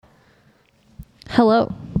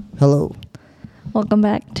Hello. Hello. Welcome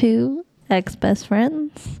back to Icks Best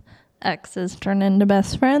Friends. X's turn into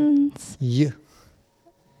best friends. Yeah.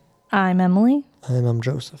 I'm Emily. And I'm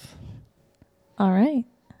Joseph. All right.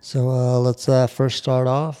 So let's first start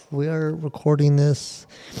off. We are recording this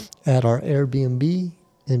at our Airbnb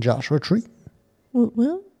in Joshua Tree Woo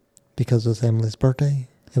woo. because it's Emily's birthday.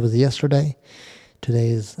 It was yesterday. Today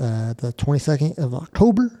is the 22nd of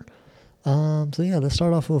October. So yeah, let's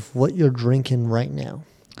start off with what you're drinking right now.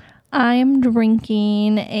 I'm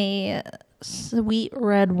drinking a sweet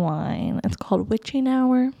red wine. It's called Witching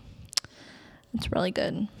Hour. It's really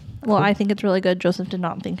good. Well, Cool. I think it's really good. Joseph did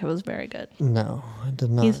not think it was very good. No, I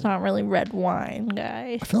did not. He's not really red wine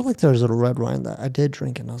guy. I felt like there was a red wine that I did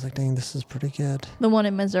drink, and I was like, dang, this is pretty good. The one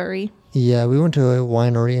in Missouri. Yeah, we went to a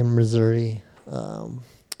winery in Missouri a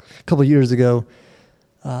couple years ago,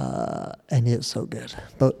 and it's so good.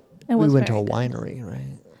 But It we was went to very a good. winery,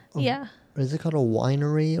 right? Yeah. Is it called a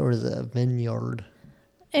winery or is it a vineyard?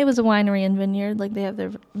 It was a winery and vineyard. Like they have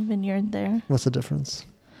their vineyard there. What's the difference?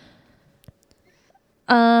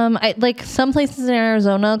 I like some places in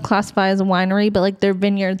Arizona classify as a winery, but like their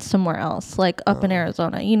vineyards somewhere else, like up in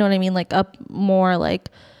Arizona. You know what I mean? Like up more like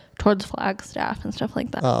towards Flagstaff and stuff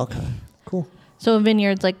like that. Oh, okay. Cool. So a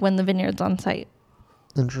vineyard's like when the vineyard's on site.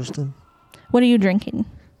 Interesting. What are you drinking?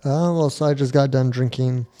 Well, so I just got done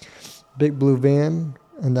drinking Big Blue Van,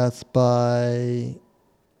 and that's by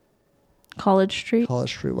College Street. College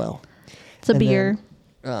Street Well. It's a And beer.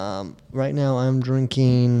 then, right now I'm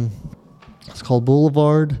drinking, it's called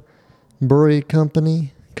Boulevard Brewery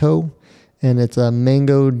Company Co. And it's a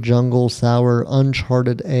mango jungle sour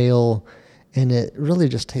uncharted ale. And it really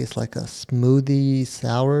just tastes like a smoothie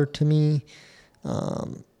sour to me.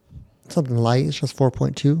 Something light. It's just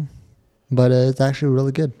 4.2. But it's actually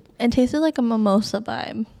really good. It tasted like a mimosa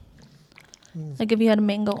vibe. Like if you had a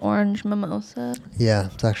mango orange mimosa. Yeah,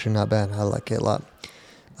 it's actually not bad. I like it a lot.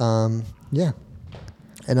 Yeah.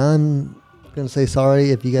 And I'm going to say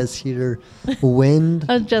sorry if you guys hear wind.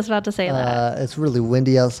 I was just about to say that. It's really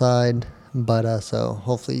windy outside, but so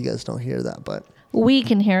hopefully you guys don't hear that. But We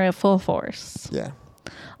can hear it full force. yeah.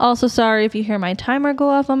 Also, sorry if you hear my timer go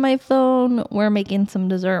off on my phone. We're making some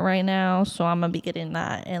dessert right now, so I'm going to be getting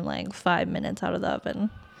that in like 5 minutes out of the oven.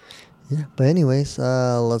 Yeah. But anyways,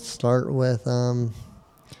 let's start with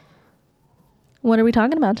What are we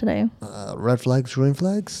talking about today? red flags, green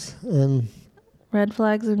flags, and Red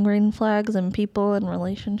flags and green flags and people and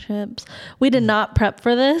relationships. We did not prep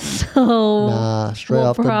for this, so straight we'll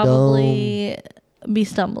off the dome. probably be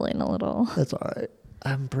stumbling a little. That's all right.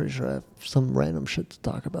 I'm pretty sure I have some random shit to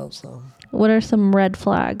talk about. So, What are some red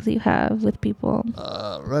flags you have with people?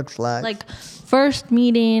 red flags. Like first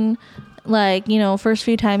meeting, like, you know, first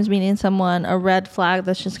few times meeting someone, a red flag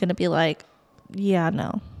that's just going to be like, yeah,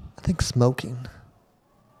 no. I think smoking.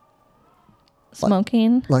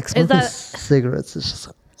 Smoking? Like Is smoking that cigarettes is just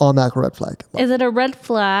automatic red flag. Like, is it a red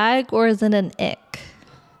flag or is it an ick?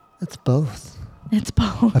 it's both. It's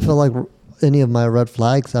both. I feel like any of my red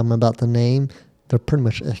flags I'm about to name, they're pretty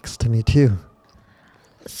much icks to me too.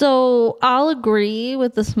 So I'll agree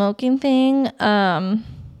with the smoking thing.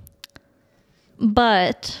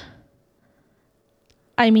 But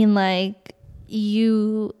I mean, like,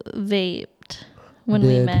 you vaped when we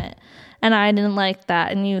Did. met and I didn't like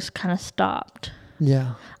that and you just kind of stopped.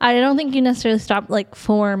 Yeah. I don't think you necessarily stopped like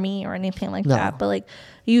for me or anything like No. that, but like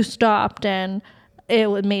you stopped and it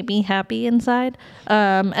would make me happy inside.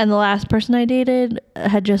 And the last person I dated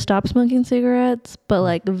had just stopped smoking cigarettes, but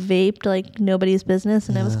like vaped like nobody's business,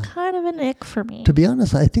 and it was Yeah. kind of an ick for me. To be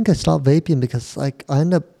honest, I think I stopped vaping because like I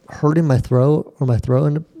ended up hurting my throat, or my throat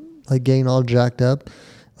ended up like getting all jacked up.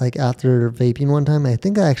 Like after vaping one time, I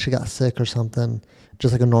think I actually got sick or something,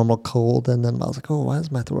 just like a normal cold. And then I was like, oh, why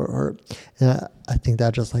does my throat hurt? And I think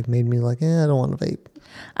that just like made me like, I don't want to vape.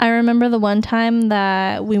 I remember the one time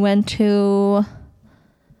that we went to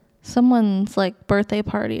someone's like birthday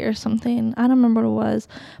party or something. I don't remember what it was,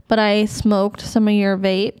 but I smoked some of your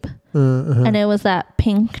vape. And it was that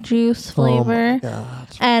pink juice flavor. Oh my God.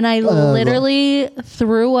 And I literally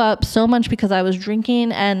threw up so much because I was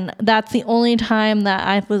drinking. And that's the only time that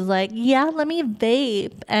I was like, yeah, let me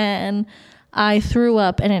vape. And I threw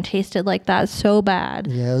up and it tasted like that so bad.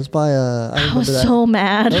 Yeah, it was by I I remember was that. so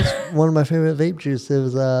mad. That was one of my favorite vape juice. It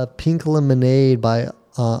was Pink Lemonade by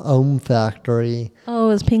Ohm Factory. Oh, it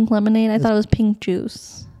was pink lemonade. I thought it was pink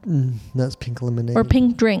juice. That's Pink Lemonade. Or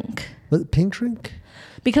pink drink. Was it Pink Drink?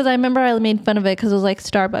 Because I remember I made fun of it because it was like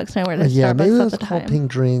Starbucks and I worked at Yeah, maybe Starbucks it at was the called time.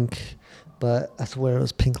 Pink Drink, but I swear it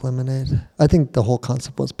was Pink Lemonade. I think the whole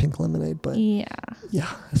concept was Pink Lemonade, but Yeah.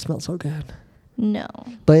 yeah, it smells so good. No.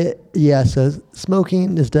 But yeah, so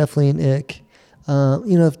smoking is definitely an ick.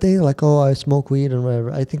 If they like, oh, I smoke weed and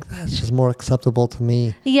whatever, I think that's just more acceptable to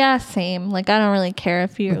me. Yeah, same. Like, I don't really care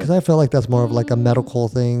if you... Because I feel like that's more of like a medical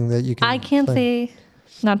thing that you can... I can't say...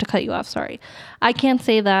 Not to cut you off, sorry. I can't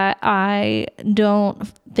say that I don't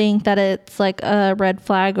think that it's like a red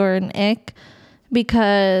flag or an ick,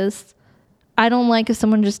 because I don't like if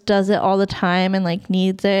someone just does it all the time and like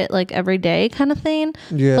needs it like every day kind of thing.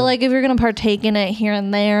 Yeah. But like if you're going to partake in it here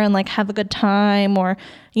and there and like have a good time, or,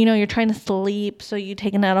 you're trying to sleep, so you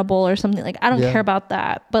take an edible or something, like I don't care about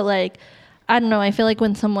that. But like, I don't know. I feel like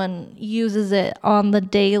when someone uses it on the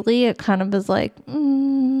daily, it kind of is like...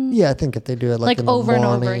 Yeah, I think if they do it like in the over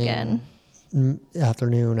morning, and over again,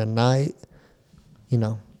 afternoon and night,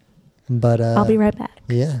 But I'll be right back.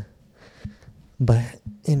 Yeah. But,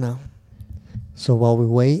 so while we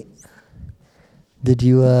wait, did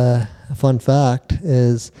you, a fun fact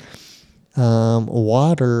is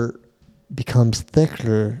water becomes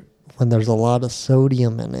thicker when there's a lot of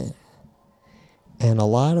sodium in it. And a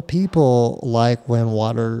lot of people like when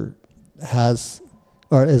water is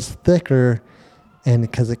thicker, and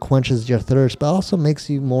because it quenches your thirst, but also makes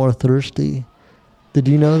you more thirsty. Did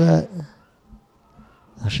you know that?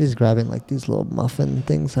 Oh, she's grabbing like these little muffin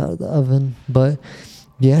things out of the oven. But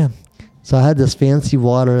yeah, so I had this fancy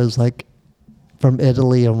water. It was like from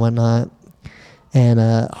Italy and whatnot. And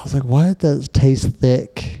I was like, why does it taste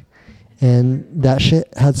thick? And that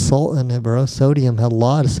shit had salt in it, bro. Sodium, had a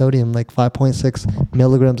lot of sodium, like 5.6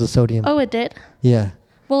 milligrams of sodium. Oh, it did? Yeah.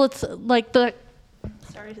 Well, it's like the...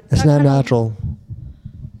 Sorry. It's not natural.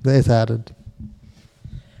 It's added.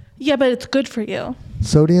 Yeah, but it's good for you.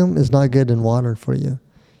 Sodium is not good in water for you.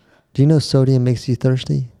 Do you know sodium makes you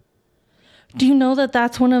thirsty? Do you know that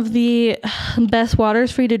that's one of the best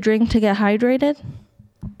waters for you to drink to get hydrated?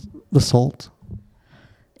 The salt?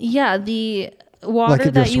 Yeah, the water like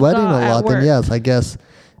if that you're sweating got a lot, at work. then yes, I guess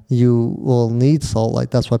you will need salt. Like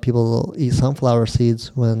that's why people will eat sunflower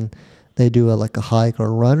seeds when they do a hike or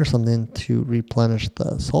a run or something to replenish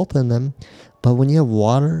the salt in them. But when you have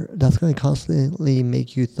water, that's going to constantly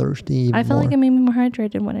make you thirsty. I feel like it made me more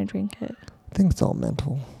hydrated when I drink it. I think it's all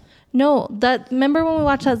mental. No, remember when we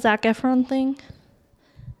watched that Zac Efron thing?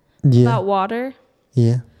 Yeah. About water?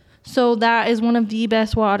 Yeah. So that is one of the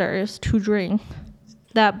best waters to drink.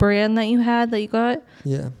 That brand that you got?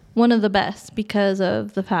 Yeah. One of the best, because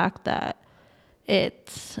of the fact that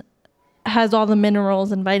it has all the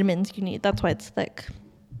minerals and vitamins you need. That's why it's thick.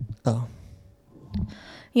 Oh.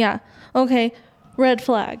 Yeah. Okay. Red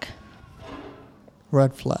flag.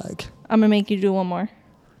 Red flag. I'm going to make you do one more.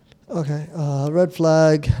 Okay. Red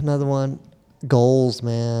flag. Another one. Goals,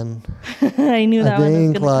 man. I knew that one was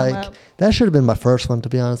going to come up. That should have been my first one, to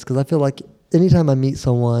be honest, because I feel like anytime I meet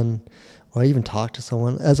someone or I even talk to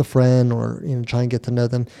someone as a friend or try and get to know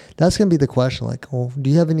them, that's going to be the question. Like, oh, do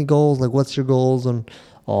you have any goals? Like, what's your goals and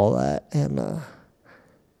all that? And, I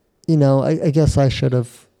guess I should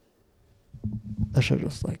have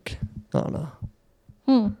just I don't know.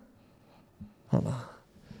 I don't know.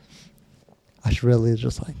 I should really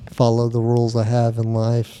just follow the rules I have in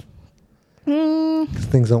life. 'Cause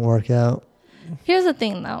things don't work out. Here's the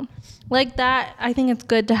thing though. Like that, I think it's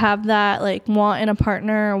good to have that want in a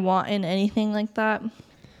partner or want in anything like that.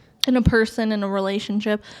 In a person, in a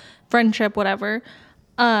relationship, friendship, whatever.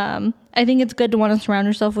 I think it's good to want to surround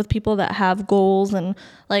yourself with people that have goals and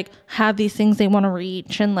have these things they want to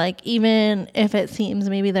reach, and even if it seems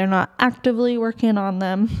maybe they're not actively working on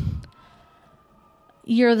them,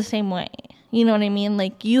 you're the same way. You know what I mean?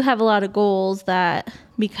 You have a lot of goals that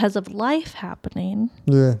because of life happening,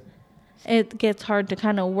 yeah, it gets hard to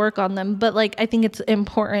kind of work on them. But I think it's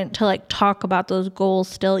important to talk about those goals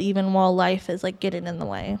still, even while life is getting in the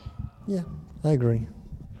way. Yeah, I agree.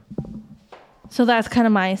 So that's kind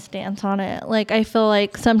of my stance on it. I feel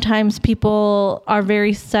like sometimes people are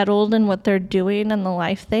very settled in what they're doing and the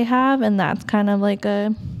life they have, and that's kind of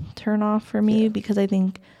a turn off for me, because I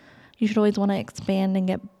think you should always want to expand and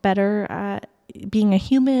get better at being a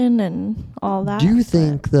human and all that. Do you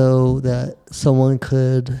think though that someone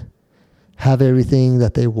could have everything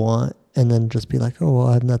that they want and then just be like, oh, well,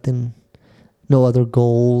 I have nothing, no other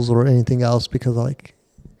goals or anything else, because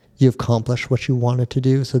you accomplished what you wanted to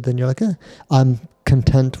do, so then you're I'm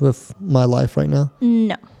content with my life right now?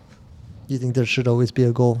 No. You think there should always be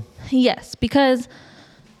a goal? Yes, because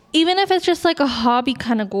even if it's just a hobby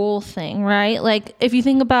kind of goal thing, right? If you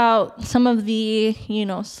think about some of the,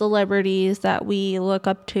 celebrities that we look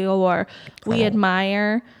up to or we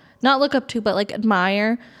admire, not look up to, but like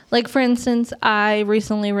admire. Like, for instance, I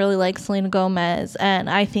recently really like Selena Gomez, and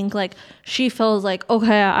I think like she feels like,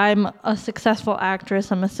 okay, I'm a successful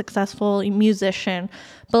actress, I'm a successful musician,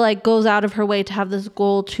 but like goes out of her way to have this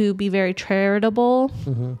goal to be very charitable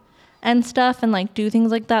and stuff, and like do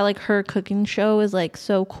things like that. Like her cooking show is like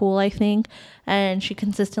so cool, I think, and she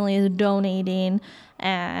consistently is donating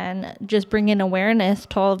and just bringing awareness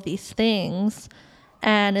to all of these things,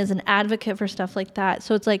 and is an advocate for stuff like that.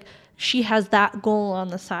 So it's like she has that goal on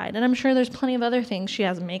the side. And I'm sure there's plenty of other things. She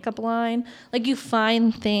has a makeup line. Like, you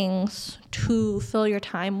find things to fill your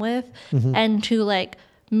time with and to like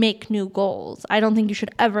make new goals. I don't think you should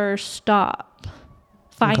ever stop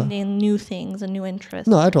finding new things and new interests.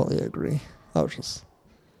 No, I totally agree. I was just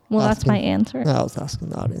that's my answer. I was asking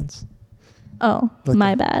the audience. Oh, like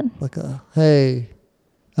my bad. Like hey,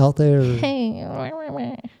 out there. Hey.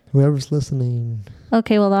 Whoever's listening.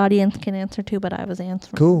 Okay, well, the audience can answer too, but I was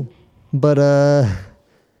answering. Cool. But,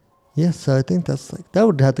 yeah, so I think that's like, that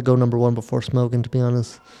would have to go number one before smoking, to be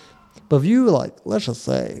honest. But if you, like, let's just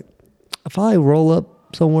say, if I roll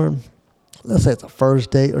up somewhere, let's say it's a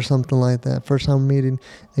first date or something like that, first time meeting,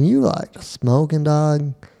 and you like a smoking,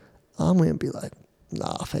 dog, I'm going to be like,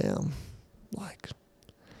 nah, fam. Like,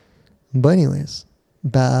 but anyways,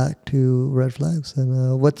 back to red flags.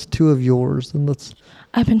 And what's two of yours? And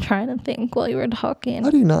I've been trying to think while you were talking. I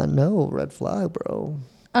do not know red flag, bro.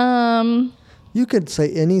 You could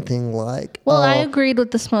say anything like... Well, I agreed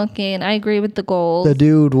with the smoking. I agree with the goals. The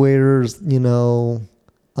dude wears,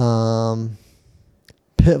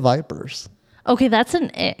 pit vipers. Okay, that's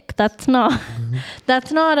an ick. That's not...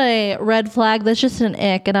 That's not a red flag. That's just an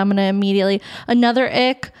ick. And I'm going to immediately... Another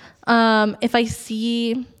ick, if I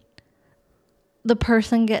see the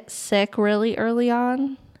person get sick really early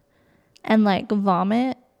on and, like,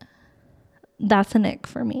 vomit... That's an ick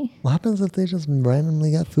for me. What happens if they just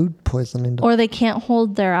randomly got food poisoning? Or they can't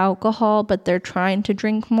hold their alcohol, but they're trying to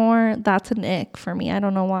drink more? That's an ick for me. I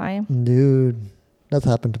don't know why. Dude, that's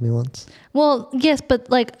happened to me once. Well, yes, but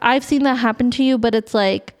like I've seen that happen to you, but it's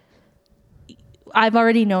like I've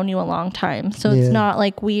already known you a long time. So it's not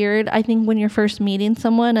like weird. I think when you're first meeting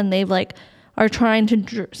someone and they've like are trying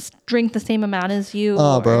to drink the same amount as you.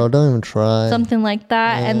 Oh, bro, don't even try. Something like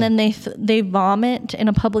that. Yeah. And then they vomit in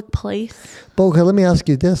a public place. But okay, let me ask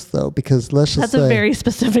you this, though, because let's just say... That's a very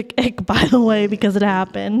specific ick, by the way, because it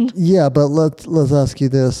happened. Yeah, but let's ask you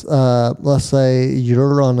this. Let's say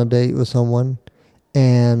you're on a date with someone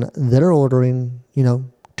and they're ordering,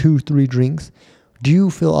 2-3 drinks. Do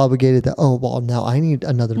you feel obligated that, oh, well, now I need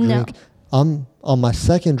another drink? No. On my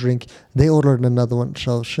second drink, they ordered another one.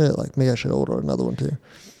 So shit, like maybe I should order another one too.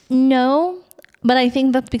 No, but I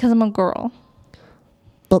think that's because I'm a girl.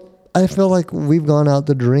 But I feel like we've gone out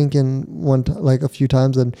to drink like a few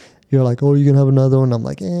times, and you're like, "Oh, you can have another one." I'm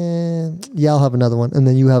like, yeah, I'll have another one, and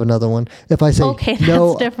then you have another one. If I say okay,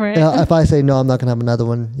 no, that's different. If I say no, I'm not gonna have another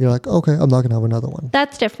one. You're like, okay, I'm not gonna have another one.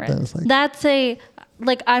 That's different.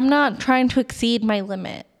 Like I'm not trying to exceed my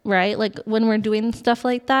limit. Right? Like when we're doing stuff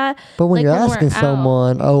like that. But when you're asking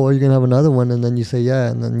someone, oh, are you going to have another one? And then you say, yeah.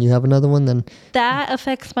 And then you have another one. Then that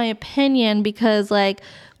affects my opinion because like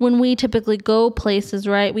when we typically go places,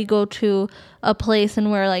 right? We go to a place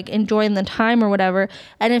and we're like enjoying the time or whatever.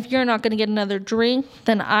 And if you're not going to get another drink,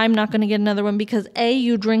 then I'm not going to get another one because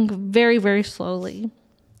you drink very, very slowly.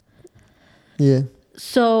 Yeah.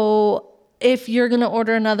 So if you're going to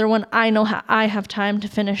order another one, I know how I have time to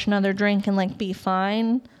finish another drink and like be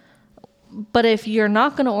fine. But if you're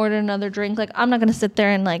not going to order another drink, like I'm not going to sit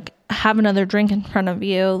there and like have another drink in front of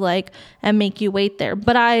you, like, and make you wait there.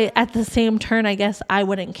 But at the same turn, I guess I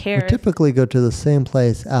wouldn't care. We typically go to the same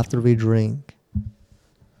place after we drink.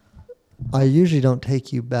 I usually don't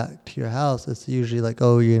take you back to your house. It's usually like,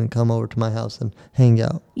 oh, you're going to come over to my house and hang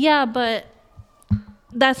out. Yeah, but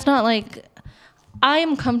that's not like, I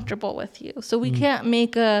am comfortable with you. So we can't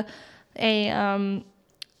make a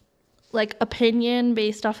like opinion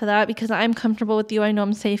based off of that because I'm comfortable with you. I know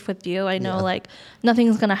I'm safe with you. I know like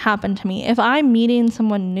nothing's going to happen to me. If I'm meeting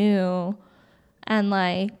someone new and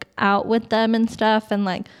like out with them and stuff and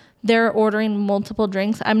like they're ordering multiple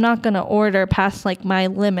drinks, I'm not going to order past like my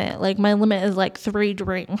limit. Like my limit is like 3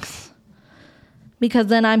 drinks because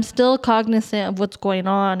then I'm still cognizant of what's going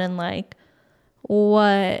on and like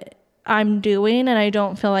what I'm doing, and I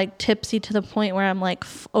don't feel like tipsy to the point where I'm like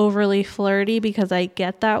overly flirty because I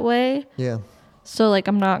get that way. Yeah. So like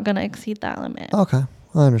I'm not gonna exceed that limit. Okay,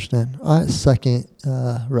 I understand. All right, second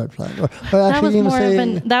red flag. Or that was more of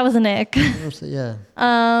an. That was an ick. Yeah.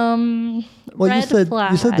 Well, red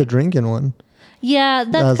flag. You said the drinking one. Yeah,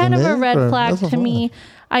 that's kind of a red flag to me.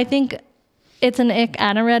 I think it's an ick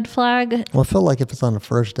and a red flag. Well, I feel like if it's on a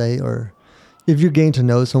first date or if you're getting to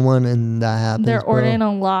know someone and that happens, they're ordering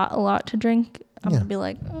a lot to drink, I'm gonna be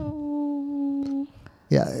like,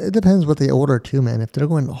 Yeah, it depends what they order too, man. If they're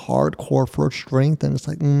going hardcore first drink, then it's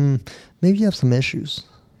like, maybe you have some issues.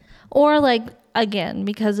 Or like, again,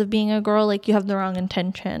 because of being a girl, like you have the wrong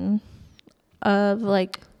intention of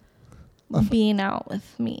like being out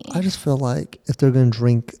with me. I just feel like if they're going to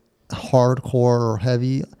drink hardcore or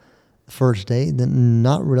heavy first date, then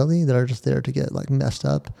not really. They're just there to get like messed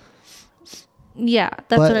up. Yeah,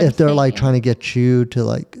 that's what I'm saying. But if they're like trying to get you to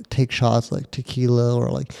like take shots like tequila or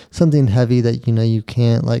like something heavy that you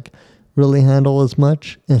can't like really handle as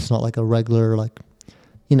much, and it's not like a regular like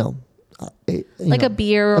a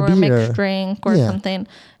beer or a mixed drink or something.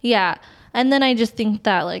 Yeah. And then I just think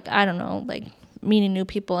that like, I don't know, like meeting new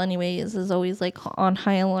people anyways is always like on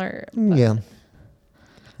high alert. But, yeah.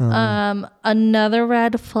 Another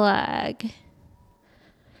red flag.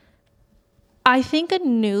 I think a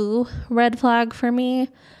new red flag for me,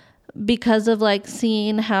 because of like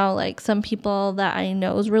seeing how like some people that I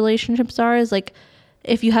know's relationships are, is like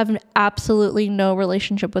if you have absolutely no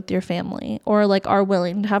relationship with your family or like are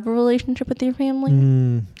willing to have a relationship with your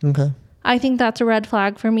family. Okay. I think that's a red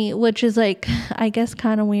flag for me, which is like, I guess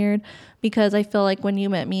kind of weird because I feel like when you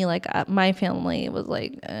met me, like my family was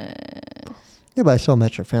like, yeah, but I still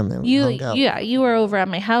met your family. You were over at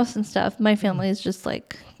my house and stuff. My family is just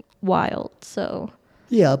like wild. So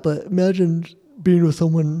yeah, but imagine being with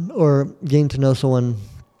someone or getting to know someone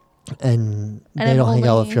and they don't hang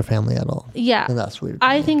out with your family at all. Yeah. And that's weird.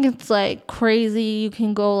 I think it's like crazy. You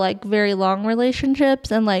can go like very long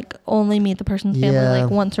relationships and like only meet the person's family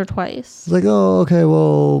like once or twice. It's like, oh, okay,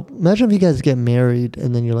 well, imagine if you guys get married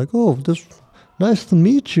and then you're like, oh, this nice to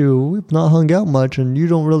meet you. We've not hung out much and you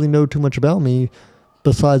don't really know too much about me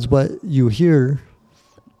besides what you hear.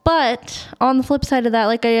 But on the flip side of that,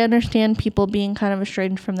 like I understand people being kind of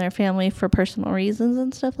estranged from their family for personal reasons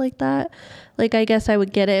and stuff like that. Like I guess I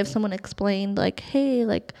would get it if someone explained like, hey,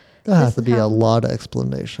 like there has to be a lot of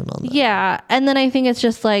explanation on that. Yeah. And then I think it's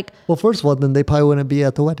just like, well, first of all, then they probably wouldn't be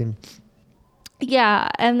at the wedding. Yeah.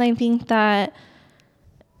 And I think that,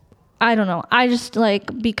 I don't know. I just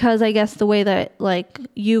like, because I guess the way that like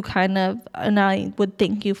you kind of, and I would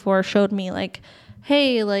thank you for, showed me like,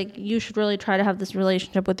 hey, like you should really try to have this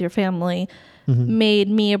relationship with your family, made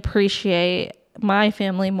me appreciate my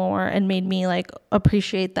family more and made me like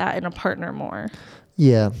appreciate that in a partner more.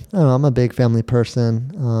 Yeah. I don't know, I'm a big family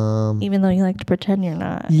person. Even though you like to pretend you're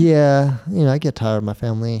not. Yeah. I get tired of my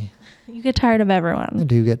family. You get tired of everyone. I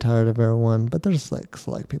do get tired of everyone, but there's like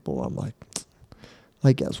select people where I'm like,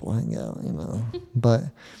 I guess we'll hang out, but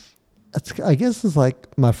I guess it's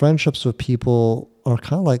like my friendships with people are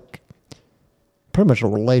kind of like pretty much a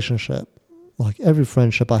relationship. Like every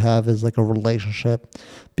friendship I have is like a relationship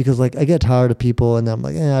because like I get tired of people and then I'm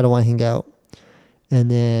like, I don't want to hang out.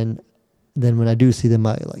 And then when I do see them,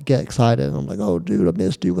 I like get excited and I'm like, oh dude, I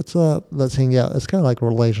missed you. What's up? Let's hang out. It's kind of like a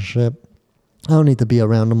relationship. I don't need to be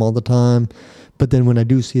around them all the time. But then when I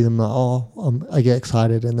do see them, I get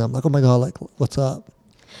excited and I'm like, oh my God, like what's up?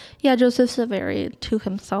 Yeah, Joseph's a very to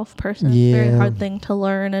himself person. Yeah. Very hard thing to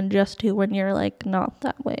learn and adjust to when you're like not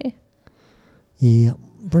that way. Yeah,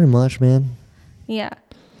 pretty much, man. Yeah.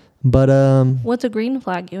 But what's a green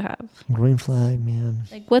flag you have? Green flag, man.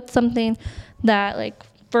 Like what's something that like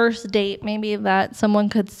first date maybe that someone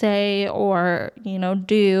could say or,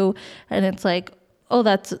 do and it's like, oh,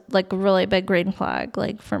 that's like a really big green flag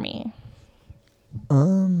like for me.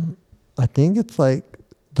 I think it's like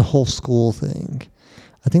the whole school thing.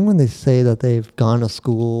 I think when they say that they've gone to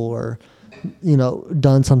school or,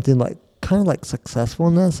 done something like kind of like successful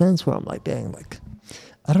in that sense where I'm like, dang, like,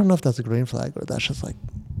 I don't know if that's a green flag or that's just like,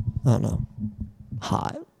 I don't know,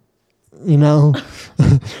 hot, I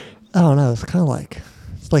don't know. It's kind of like,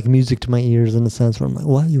 it's like music to my ears in a sense where I'm like,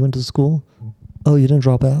 what? You went to school? Oh, you didn't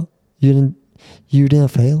drop out? You didn't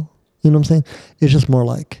fail? You know what I'm saying? It's just more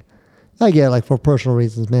like, I get like for personal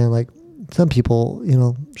reasons, man, like some people,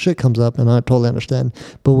 shit comes up and I totally understand.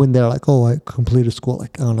 But when they're like, oh, I completed school,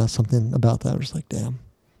 like, I don't know, something about that. I'm just like, damn.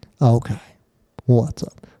 Okay, what's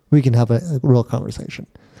up? We can have a real conversation.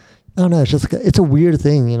 I don't know. It's a weird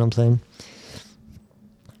thing. You know what I'm saying?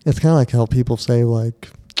 It's kind of like how people say like,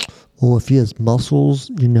 well, if he has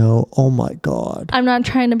muscles, oh my God. I'm not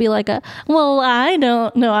trying to be like I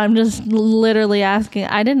don't know. I'm just literally asking.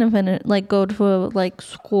 I didn't even like go to a like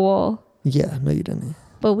school. Yeah, no, you didn't.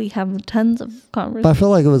 But we have tons of conversations. But I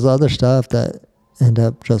feel like it was other stuff that end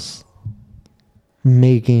up just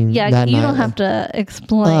making that you night. Don't have to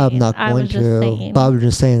explain. I'm not going to. But I was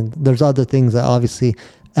just saying there's other things that obviously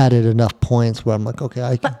added enough points where I'm like, okay,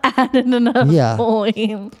 I can. Added enough Yeah.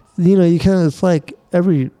 points. You kind of, it's like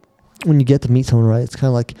when you get to meet someone, right? It's kind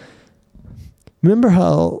of like, remember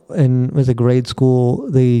how was a grade school,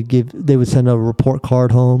 they would send a report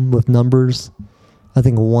card home with numbers. I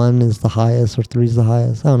think 1 is the highest or 3 is the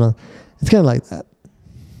highest. I don't know. It's kind of like that.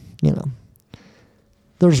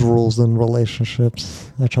 There's rules in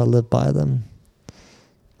relationships. I try to live by them.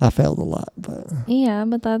 I failed a lot, but yeah,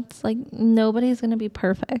 but that's like nobody's gonna be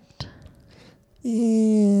perfect.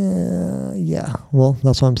 Yeah. Well,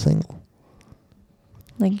 that's why I'm single.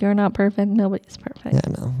 Like, you're not perfect. Nobody's perfect. Yeah,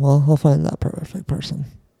 no. Well, I'll find that perfect person.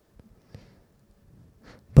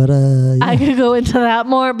 But yeah. I could go into that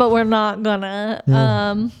more, but we're not gonna.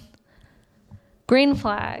 Yeah. Green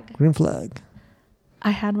flag. Green flag. I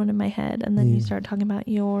had one in my head, and then you started talking about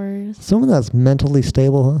yours. Someone that's mentally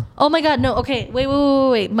stable, huh? Oh my God, no. Okay,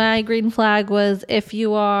 wait. My green flag was if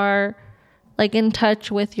you are like in touch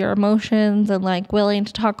with your emotions and like willing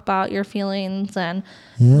to talk about your feelings and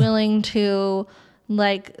willing to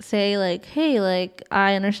like say like, hey, like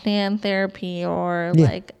I understand therapy or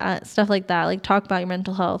like stuff like that. Like talk about your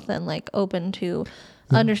mental health and like open to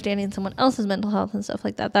understanding someone else's mental health and stuff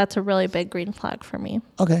like that. That's a really big green flag for me.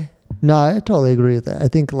 Okay. No, I totally agree with that. I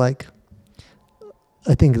think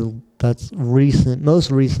that's recent. Most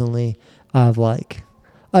recently, I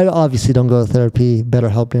obviously don't go to therapy.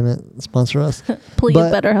 BetterHelp didn't sponsor us. Please,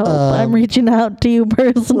 BetterHelp. I'm reaching out to you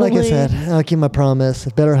personally. Like I said, I'll keep my promise.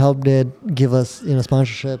 If BetterHelp did give us,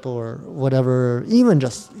 sponsorship or whatever, even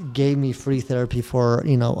just gave me free therapy for,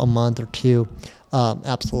 a month or 2,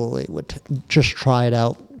 absolutely would just try it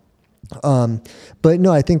out. But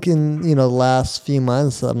no, I think in, the last few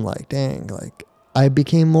months, I'm like, dang, like I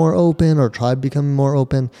became more open or tried becoming more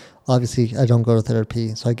open. Obviously, I don't go to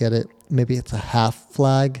therapy, so I get it. Maybe it's a half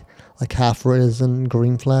flag, like half risen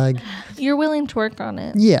green flag. You're willing to work on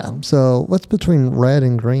it. Yeah. So what's between red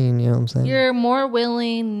and green? You know what I'm saying? You're more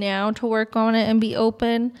willing now to work on it and be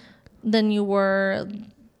open than you were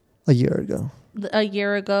a year ago,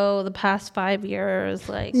 the past 5 years.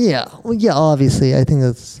 Like, yeah. Well, yeah, obviously, I think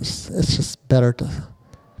it's just better to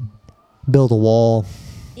build a wall.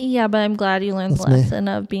 Yeah, but I'm glad you learned the lesson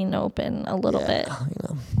of being open a little bit.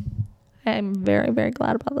 I'm very, very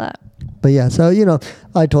glad about that. But yeah, so,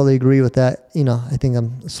 I totally agree with that. I think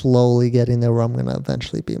I'm slowly getting there where I'm going to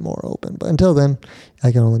eventually be more open. But until then,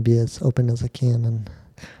 I can only be as open as I can and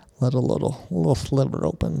let a little sliver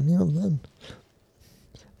open, you know what I'm saying?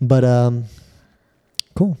 But,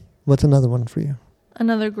 cool. What's another one for you?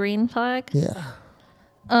 Another green flag? Yeah.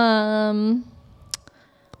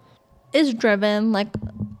 Is driven, like,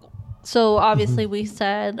 so obviously we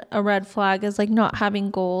said a red flag is like not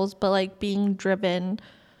having goals, but like being driven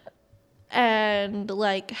and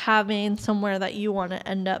like having somewhere that you want to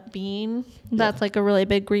end up being. That's like a really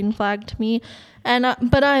big green flag to me. And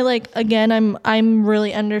but I like, again, I'm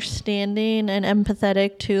really understanding and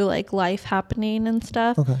empathetic to like life happening and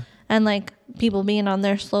stuff. Okay. And like people being on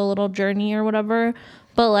their slow little journey or whatever.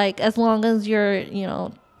 But like as long as you're,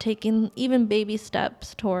 taking even baby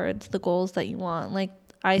steps towards the goals that you want, like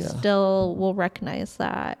I still will recognize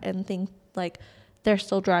that and think like they're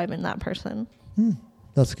still driving that person.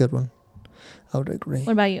 That's a good one. I would agree.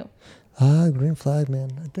 What about you? Green flag, man.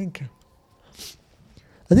 I think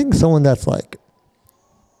someone that's like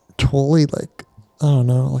totally like, I don't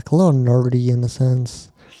know, like a little nerdy in a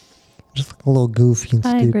sense, just like a little goofy and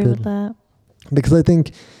stupid. I agree with that. Because I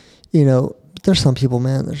think, there's some people,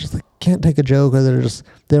 man, they're just like can't take a joke, or they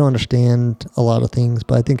don't understand a lot of things.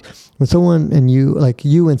 But I think when someone and you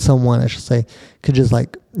and someone, I should say, could just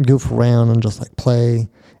like goof around and just like play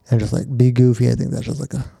and just like be goofy, I think that's just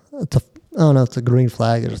like it's a green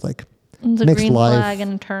flag. It's just like it's a makes green life, flag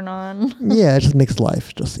and a turn on. Yeah, it just makes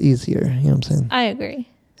life just easier. You know what I'm saying? I agree.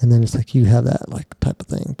 And then it's like you have that like type of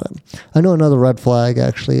thing. But I know another red flag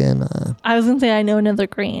actually, and I was gonna say I know another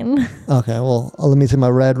green. Okay, well let me say my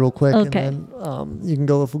red real quick, okay. And then you can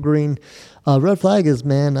go with green. Red flag is,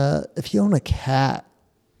 man, if you own a cat,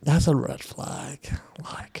 that's a red flag.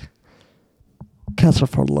 Like cats are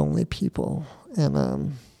for lonely people, and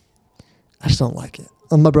I just don't like it.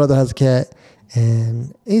 My brother has a cat,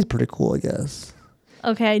 and he's pretty cool, I guess.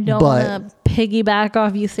 Okay, I don't want to piggyback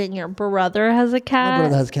off you saying your brother has a cat. My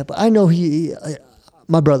brother has a cat, but I know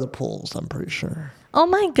my brother pulls, I'm pretty sure. Oh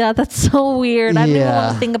my God, that's so weird. I didn't even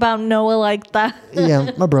want to think about Noah like that. Yeah,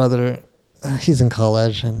 my brother, he's in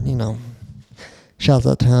college, and, shouts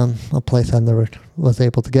out to him, a place I never was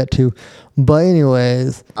able to get to. But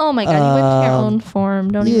anyways. Oh my God, you went to your own form.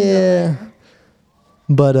 Don't even go there.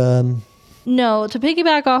 But, no, to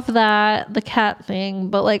piggyback off the cat thing,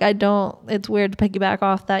 but like it's weird to piggyback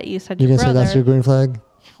off that you said your brother. You gonna say that's your green flag?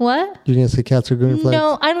 What? You're gonna say cats are green flags?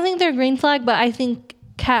 No, I don't think they're green flag, but I think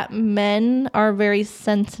cat men are very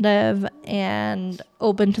sensitive and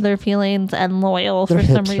open to their feelings and loyal They're for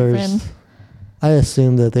some hipsters. reason. I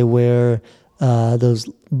assume that they wear those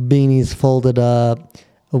beanies folded up,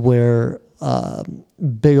 wear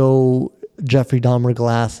big old Jeffrey Dahmer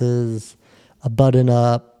glasses, a button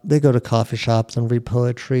up. They go to coffee shops and read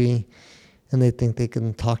poetry, and they think they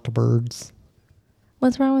can talk to birds.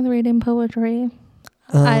 What's wrong with reading poetry?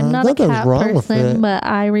 I'm not a nothing's cat wrong with person, it. but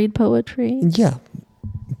I read poetry. Yeah,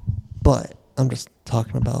 but I'm just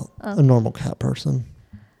talking about a normal cat person.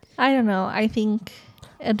 I don't know. I think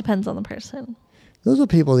it depends on the person. Those are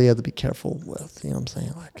people that you have to be careful with. You know what I'm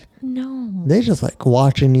saying? Like, No. they just like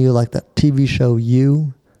watching you, like that TV show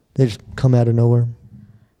You. They just come out of nowhere.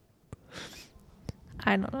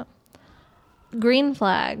 I don't know. Green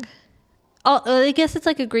flag. Oh, I guess it's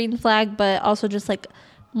like a green flag, but also just like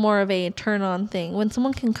more of a turn on thing. When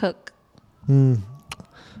someone can cook.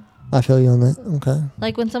 I feel you on that. Okay.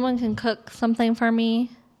 Like when someone can cook something for me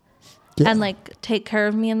Yeah. and like take care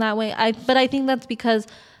of me in that way. But I think that's because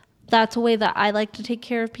that's a way that I like to take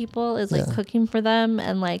care of people is like cooking for them.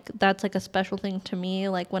 And like that's like a special thing to me,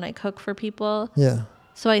 like when I cook for people. Yeah.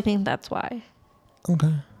 So I think that's why.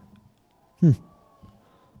 Okay.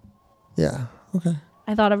 Yeah. Okay.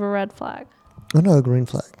 I thought of a red flag. I know a green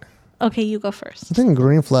flag. Okay, you go first. I think a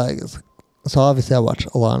green flag is, so obviously I watch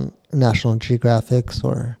a lot on National Geographics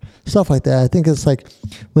or stuff like that. I think it's like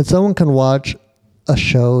when someone can watch a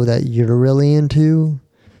show that you're really into,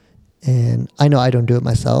 and I know I don't do it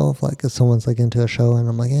myself. Like if someone's like into a show and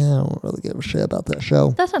I'm like, yeah, I don't really give a shit about that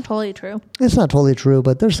show. That's not totally true. It's not totally true,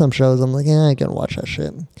 but there's some shows I'm like, yeah, I can watch that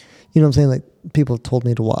shit. You know what I'm saying? Like people told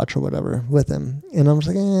me to watch or whatever with them. And I'm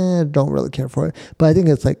just like, I don't really care for it. But I think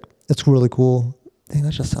it's like, it's really cool. I think I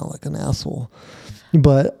just sound like an asshole.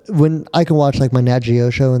 But when I can watch like my Nat Geo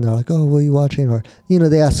show and they're like, oh, what are you watching? Or, you know,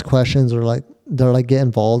 they ask questions or like, they're like get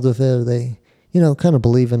involved with it. Or they, you know, kind of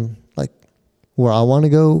believe in like where I want to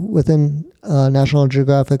go within National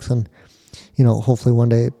Geographics and, you know, hopefully one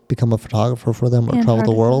day become a photographer for them or travel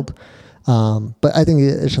the world. But I think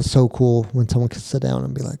it's just so cool when someone can sit down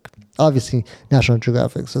and be like, obviously National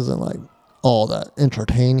Geographics isn't like all that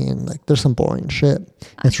entertaining. Like there's some boring shit.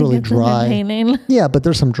 It's really dry. Yeah, but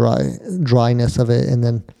there's some dryness of it. And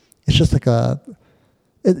then it's just like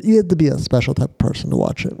you have to be a special type of person to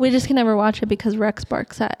watch it. We just can never watch it because Rex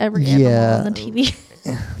barks at every animal on the TV.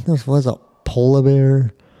 There was a polar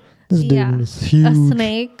bear. This dude is huge. A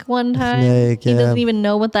snake one time. He doesn't even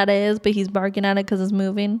know what that is, but he's barking at it because it's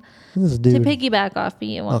moving. This dude. To piggyback off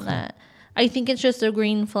you on that, I think it's just a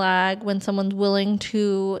green flag when someone's willing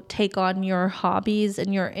to take on your hobbies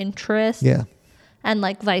and your interests. Yeah. And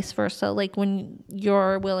like vice versa. Like when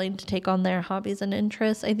you're willing to take on their hobbies and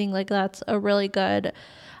interests, I think like that's a really good,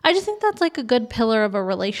 I just think that's like a good pillar of a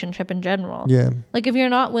relationship in general. Yeah. Like if you're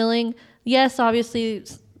not willing, yes, obviously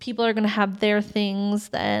people are going to have their things,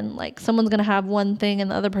 and like someone's going to have one thing and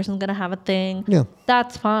the other person's going to have a thing. Yeah.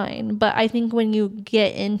 That's fine. But I think when you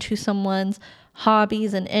get into someone's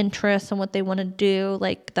hobbies and interests and what they want to do,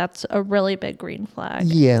 like that's a really big green flag.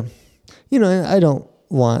 Yeah. You know, I don't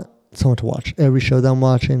want someone to watch every show that I'm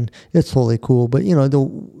watching. It's totally cool. But you know,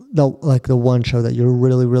 the one show that you're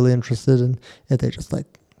really, really interested in, if they just like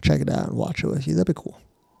check it out and watch it with you, that'd be cool.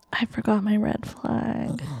 I forgot my red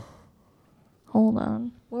flag. Hold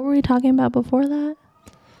on. What were we talking about before that?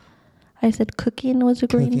 I said cooking was a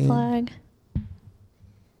green flag.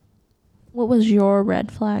 What was your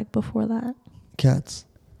red flag before that? Cats.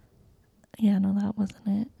 Yeah, no, that wasn't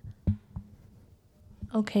it.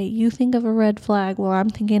 Okay, you think of a red flag while I'm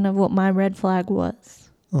thinking of what my red flag was.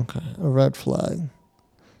 Okay, a red flag.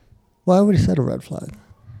 Well, I already said a red flag.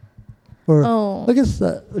 Or, I guess,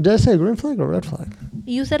 did I say a green flag or a red flag?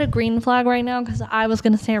 You said a green flag right now because I was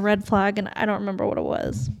going to say a red flag and I don't remember what it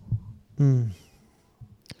was.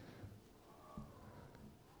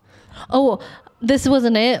 Oh, this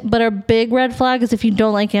wasn't it, but a big red flag is if you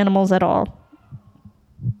don't like animals at all.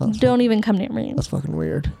 Don't even come near me. That's fucking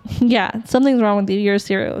weird. Yeah, something's wrong with you. You're a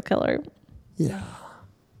serial killer. Yeah.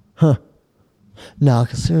 Huh. No,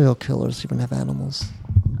 because serial killers even have animals.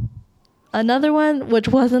 Another one, which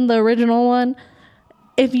wasn't the original one,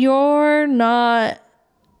 if you're not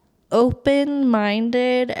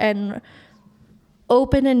open-minded and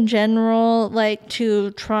open in general, like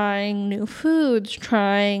to trying new foods,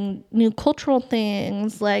 trying new cultural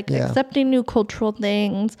things, like accepting new cultural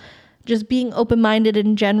things, just being open-minded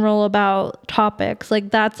in general about topics, like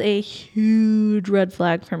that's a huge red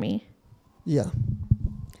flag for me. Yeah.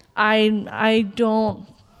 I'm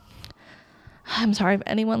sorry if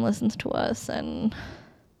anyone listens to us and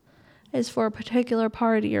is for a particular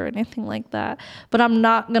party or anything like that. But I'm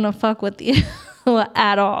not gonna fuck with you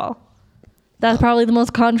at all. That's probably the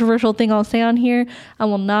most controversial thing I'll say on here. I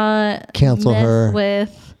will not cancel mess her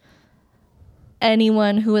with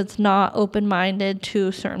anyone who is not open-minded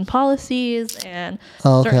to certain policies and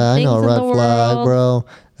Okay, certain I things know a in red the flag, world.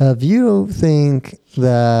 bro. If you think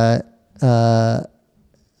that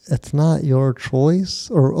it's not your choice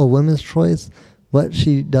or a woman's choice, what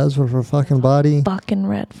she does with her fucking body, Fucking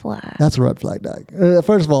red flag. that's a red flag, dog.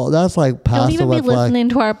 First of all, that's like past Don't even the be red flag. listening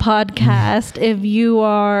to our podcast if you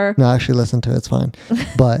are. No, actually, listen to it. It's fine.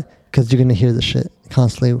 But because you're going to hear the shit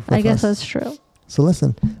constantly with I guess us. that's true. So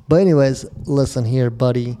listen. But anyways, listen here,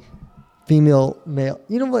 buddy. Female, male.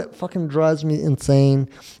 You know what fucking drives me insane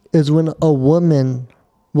is when a woman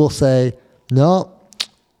will say, no,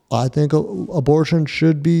 I think abortion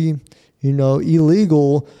should be,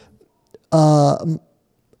 illegal.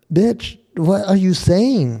 Bitch, what are you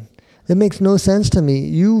saying? It makes no sense to me.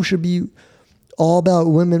 You should be all about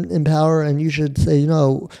women in power, and you should say,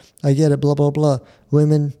 I get it, blah, blah, blah.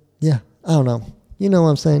 Women, yeah, I don't know. You know what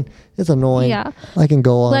I'm saying? It's annoying. Yeah. I can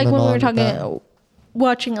go on Like and when we on were with talking, that.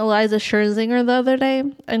 watching Eliza Scherzinger the other day,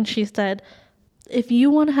 and she said, if you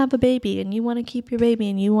want to have a baby and you want to keep your baby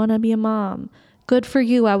and you want to be a mom, good for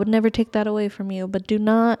you. I would never take that away from you. But do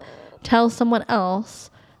not tell someone else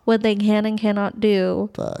what they can and cannot do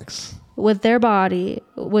Facts. with their body,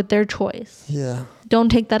 with their choice. Yeah. Don't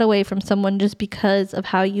take that away from someone just because of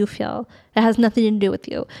how you feel. It has nothing to do with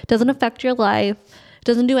you. It doesn't affect your life. It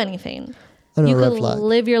doesn't do anything. I know, You red can flag.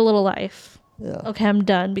 live your little life. Yeah. Okay, I'm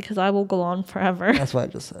done because I will go on forever. That's what I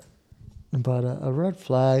just said. But a red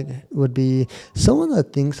flag would be someone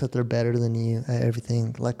that thinks that they're better than you at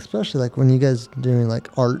everything. Like, especially like when you guys doing like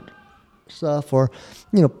art stuff or,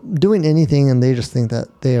 doing anything and they just think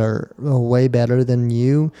that they are way better than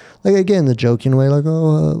you. Like, again, the joking way, like,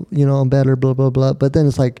 I'm better, blah, blah, blah. But then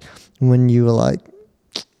it's like when you like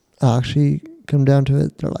actually come down to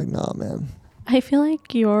it, they're like, nah, man. I feel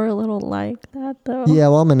like you're a little like that though. Yeah,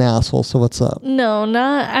 well, I'm an asshole, so what's up? No,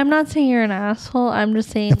 I'm not saying you're an asshole. I'm just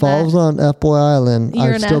saying If I was on F-Boy Island, you're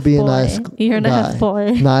I'd an still be a F-boy. nice You're an guy.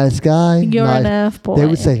 F-boy. Nice guy. You're nice. an F-boy. They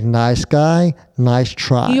would say, nice guy, nice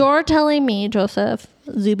try. You're telling me, Joseph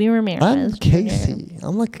Zuby Ramirez. I'm Jr. Casey.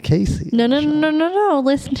 I'm like a Casey. No.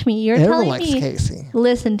 Listen to me. You're Everyone telling likes me. Casey.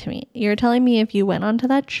 Listen to me. You're telling me if you went onto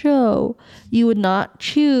that show, you would not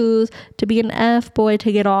choose to be an F-boy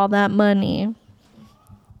to get all that money.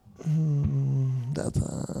 That's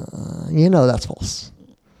that's false.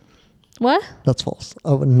 What? That's false.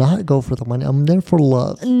 I would not go for the money. I'm there for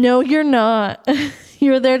love. No, you're not.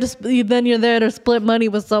 You're there to split money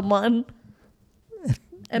with someone,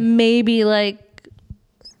 and maybe like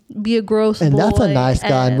be a gross And boy. that's a nice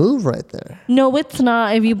guy and- move right there. No, it's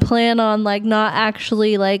not. If you plan on like not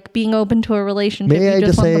actually like being open to a relationship, Maybe you I just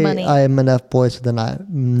just want the say money. I'm an F-boy, so then I'm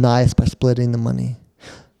nice by splitting the money.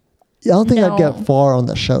 I don't think I'd No. get far on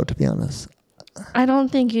the show, to be honest. I don't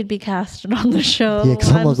think you'd be casted on the show. Yeah,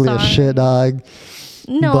 because I'm ugly as sorry. shit, dog.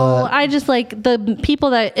 No, But- I just like the people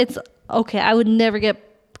that it's okay. I would never get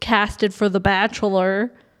casted for The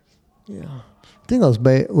Bachelor. Yeah. I think I was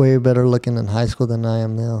way better looking in high school than I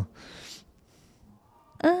am now.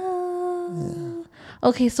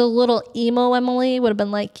 Okay, so little emo Emily would have been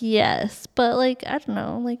like, yes, but like I don't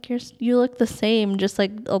know, like you look the same, just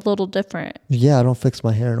like a little different. Yeah, I don't fix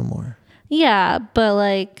my hair no more. Yeah, but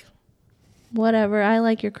like whatever. I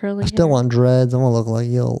like your curly I still hair. want dreads. I want to look like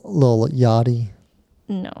little yachty.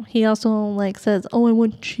 No, he also like says, "Oh, I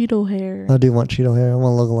want Cheeto hair." I do want Cheeto hair. I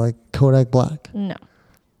want to look like Kodak Black. No,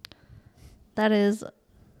 that is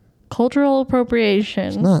cultural appropriation.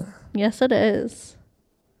 It's not. Yes, it is.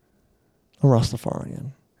 I'm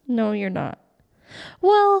Rastafarian. No, you're not.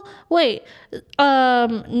 Well, wait.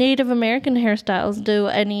 Native American hairstyles do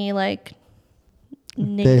any like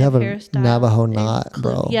native They have a hairstyle Navajo knot, include-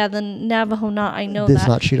 bro. Yeah, the Navajo knot. I know This that.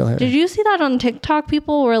 not Cheeto hair. Did you see that on TikTok?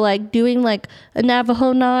 People were like doing like a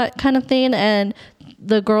Navajo knot kind of thing, and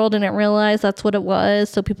the girl didn't realize that's what it was.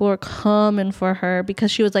 So people were coming for her because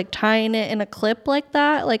she was like tying it in a clip like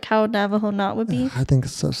that, like how a Navajo knot would be. I think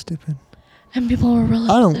it's so stupid. And people were really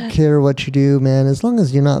I don't upset. care what you do, man. As long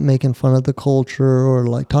as you're not making fun of the culture or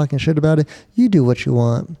like talking shit about it, you do what you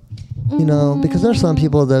want. You know, because there's some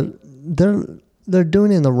people that they're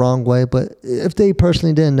doing it in the wrong way. But if they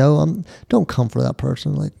personally didn't know, don't come for that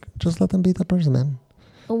person. Like, just let them be that person, man.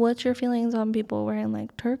 What's your feelings on people wearing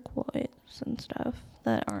like turquoise and stuff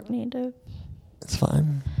that aren't native? It's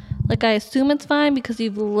fine. Like, I assume it's fine because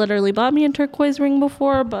you've literally bought me a turquoise ring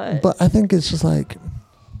before, but I think it's just like,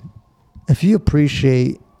 if you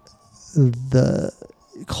appreciate the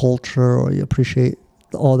culture or you appreciate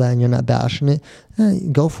all that and you're not bashing it,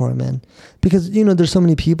 go for it, man. Because, there's so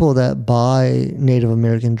many people that buy Native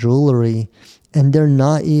American jewelry and they're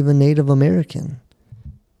not even Native American.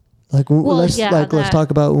 Like, let's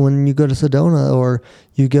talk about when you go to Sedona or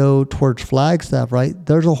you go towards Flagstaff, right?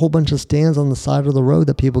 There's a whole bunch of stands on the side of the road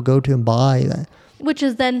that people go to and buy that. Which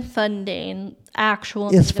is then funding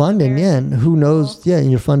actual. It's funding, yeah. And who knows? Yeah,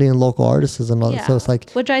 and you're funding local artists and all that. So it's like,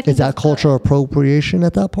 which I think is that cultural appropriation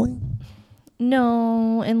at that point?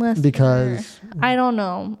 No, unless I don't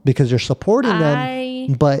know. Because you're supporting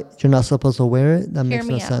them, but you're not supposed to wear it. That makes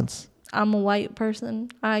no sense. I'm a white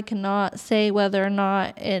person. I cannot say whether or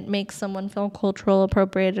not it makes someone feel cultural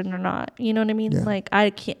appropriated or not. You know what I mean? Yeah. Like I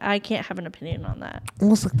can't have an opinion on that.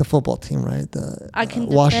 Almost like the football team, right?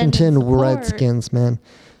 Washington Redskins, man.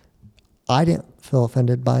 I didn't feel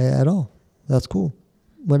offended by it at all. That's cool.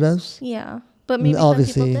 What else? Yeah, but maybe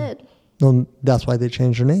obviously some people did. Well, that's why they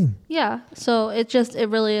changed their name. Yeah, so it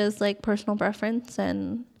really is like personal preference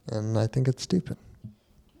and I think it's stupid.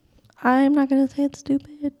 I'm not gonna say it's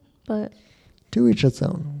stupid. But to each its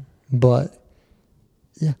own. But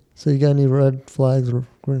yeah. So you got any red flags or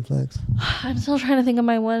green flags? I'm still trying to think of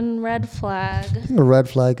my one red flag. I think a red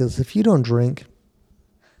flag is if you don't drink.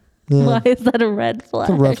 Yeah, why is that a red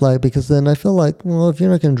flag? It's a red flag because then I feel like, well, if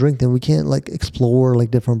you're not going to drink, then we can't like explore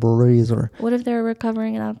like different breweries or. What if they're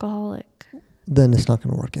recovering an alcoholic? Then it's not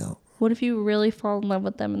going to work out. What if you really fall in love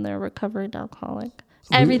with them and they're a recovering alcoholic?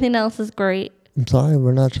 Everything else is great. I'm sorry,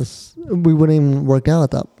 we wouldn't even work out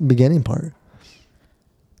at that beginning part.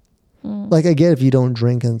 Like, I get if you don't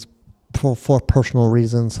drink and for personal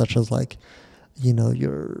reasons, such as like, I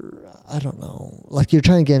don't know, like you're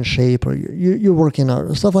trying to get in shape or you're working out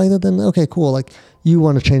or stuff like that, then okay, cool. Like you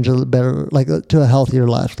want to change a better, like to a healthier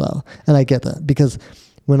lifestyle. And I get that because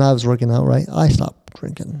when I was working out, right, I stopped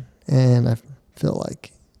drinking and I feel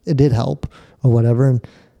like it did help or whatever. And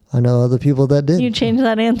I know other people that did. You changed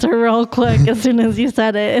that answer real quick as soon as you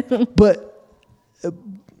said it. But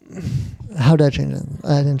how did I change it?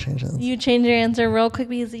 I didn't change it. You changed your answer real quick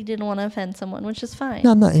because you didn't want to offend someone, which is fine.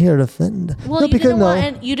 No, I'm not here to offend. Well, you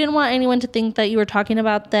didn't want anyone to think that you were talking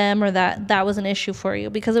about them or that was an issue for you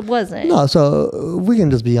because it wasn't. No, so we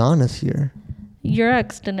can just be honest here. Your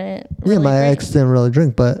ex didn't. Really my ex didn't really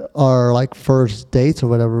drink, but our like first dates or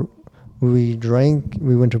whatever, we drank,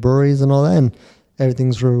 we went to breweries and all that, and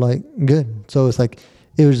everything's were like good. So it's like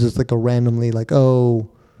it was just like a randomly like, oh,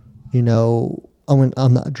 I'm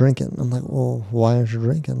not drinking. I'm like, well, why aren't you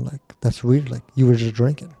drinking? Like that's weird. Like you were just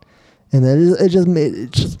drinking, and then it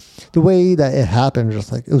just the way that it happened,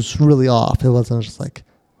 just like it was really off. It wasn't just like,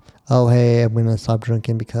 oh hey, I'm gonna stop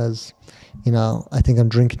drinking because, I think I'm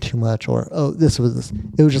drinking too much, or oh this was this.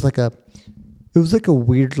 It was just like it was like a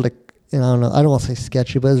weird like, I don't know. I don't want to say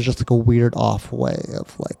sketchy, but it was just like a weird off way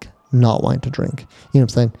of like not wanting to drink. You know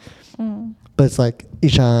what I'm saying? But it's like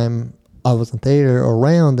each time I wasn't there or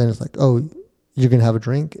around, then it's like, oh, you're gonna have a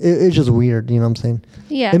drink. It's just weird. You know what I'm saying?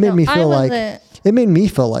 Yeah. It made me feel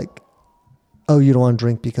like, oh, you don't want to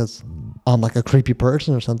drink because I'm like a creepy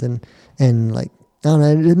person or something, and like I don't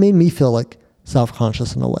know. It made me feel like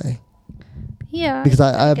self-conscious in a way. Yeah. Because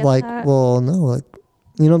I'm like, well, no, like,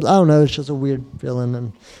 I don't know. It's just a weird feeling,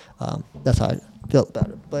 and that's how I feel about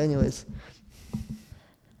it. But anyways.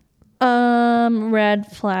 Red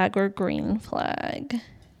flag or green flag?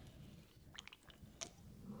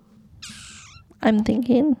 I'm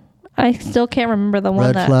thinking. I still can't remember the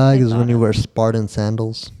one. Red flag is when you wear Spartan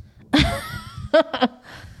sandals.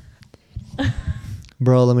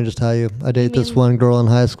 Bro, let me just tell you. I dated this one girl in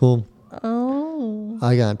high school. Oh.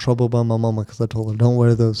 I got in trouble by my mama because I told her, don't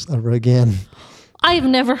wear those ever again. I've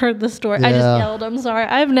never heard the story. Yeah. I just yelled. I'm sorry.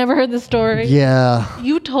 I've never heard the story. Yeah.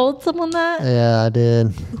 You told someone that? Yeah, I did.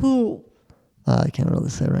 Who? I can't really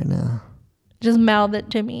say right now. Just mouth it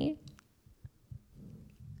to me.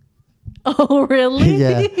 Oh, really?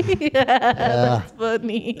 Yeah. Yeah. That's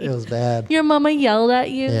funny. It was bad. Your mama yelled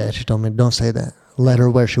at you? Yeah, she told me, don't say that. Let her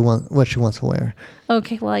wear what she wants to wear.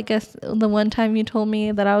 Okay, well, I guess the one time you told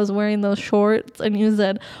me that I was wearing those shorts and you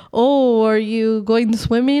said, oh, are you going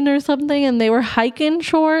swimming or something? And they were hiking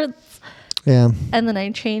shorts. Yeah. And then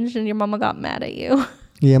I changed and your mama got mad at you.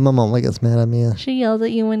 Yeah, my mom gets mad at me. Yeah. She yells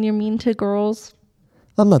at you when you're mean to girls.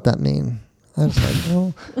 I'm not that mean. I just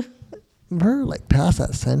like, we're like past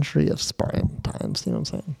that century of Spartan times. You know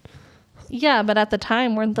what I'm saying? Yeah, but at the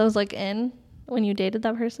time, weren't those like in when you dated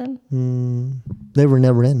that person? They were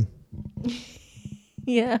never in.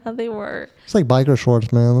 Yeah, they were. It's like biker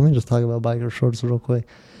shorts, man. Let me just talk about biker shorts real quick.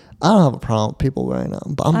 I don't have a problem with people wearing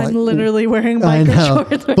them, but I'm like, literally wearing biker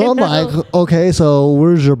shorts right now. But I'm like, okay, so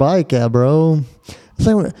where's your bike at, bro? It's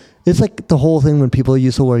like It's like the whole thing when people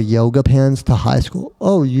used to wear yoga pants to high school.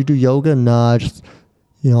 Oh, you do yoga? Nah, just,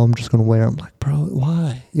 I'm just going to wear them. Like, bro,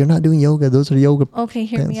 why? You're not doing yoga. Those are yoga Okay,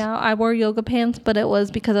 hear pants. me out. I wore yoga pants, but it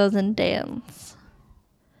was because I was in dance.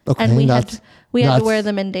 Okay, and we had to wear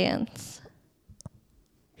them in dance.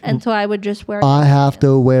 And so I would just wear I have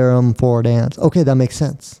to wear them for dance. Okay, that makes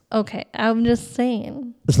sense. Okay, I'm just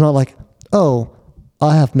saying. It's not like, oh,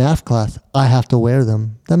 I have math class. I have to wear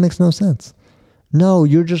them. That makes no sense. No,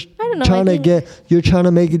 you're just trying to make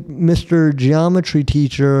it Mr. Geometry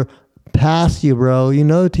teacher pass you, bro. You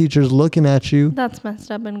know, the teacher's looking at you. That's messed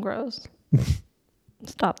up and gross.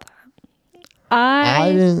 Stop that.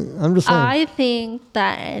 I'm just saying. I think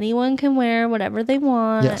that anyone can wear whatever they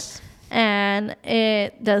want. Yes. And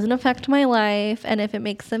it doesn't affect my life. And if it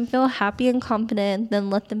makes them feel happy and confident, then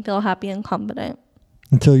let them feel happy and confident.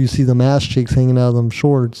 Until you see them ass cheeks hanging out of them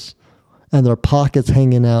shorts and their pockets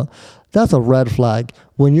hanging out. That's a red flag.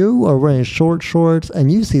 When you are wearing short shorts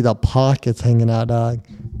and you see the pockets hanging out, dog.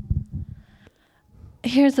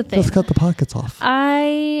 Here's the thing. Let's cut the pockets off.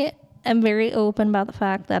 I am very open about the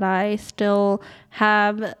fact that I still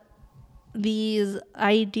have these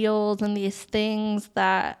ideals and these things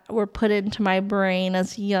that were put into my brain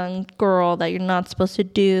as a young girl that you're not supposed to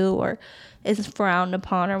do or is frowned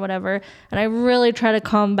upon or whatever. And I really try to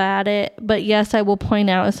combat it. But yes, I will point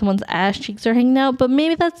out if someone's ass cheeks are hanging out, but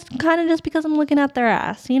maybe that's kind of just because I'm looking at their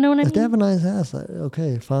ass. You know what I mean? If they have a nice ass,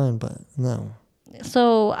 okay, fine, but no.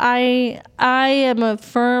 So I am a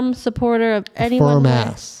firm supporter of anyone. Firm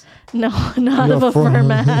ass. No, not of a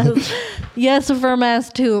firm ass. Yes, a firm ass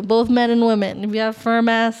too. Both men and women. If you have firm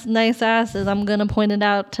ass, nice asses, I'm going to point it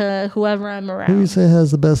out to whoever I'm around. Who do you say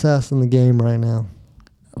has the best ass in the game right now?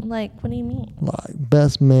 Like, what do you mean? Like,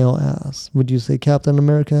 best male ass. Would you say Captain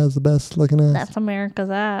America has the best looking ass? That's America's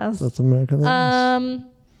ass. That's America's ass.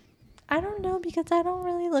 I don't know because I don't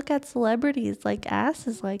really look at celebrities like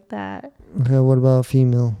asses like that. Okay, what about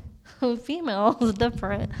female? Female is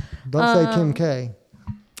different. Don't say Kim K.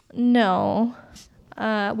 No.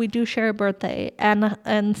 We do share a birthday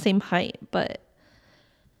and same height, but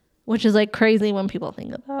which is like crazy when people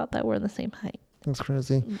think about that we're the same height. That's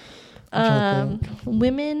crazy.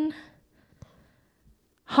 Women,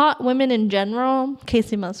 hot women in general.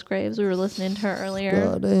 Casey Musgraves. We were listening to her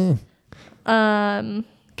earlier. God damn.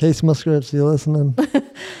 Casey Musgraves, you listening?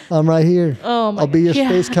 I'm right here. Oh my! I'll be your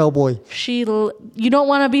space cowboy. You don't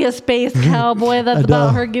want to be a space cowboy. That's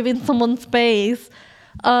about her giving someone space.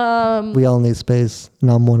 We all need space, and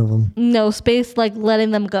I'm one of them. No, space like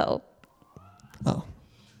letting them go. Oh.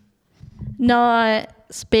 Not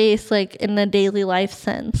space like in a daily life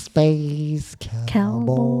sense. Space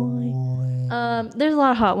cowboy. There's a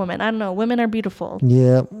lot of hot women. I don't know. Women are beautiful.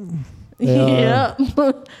 Yep. Yeah.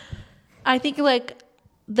 I think like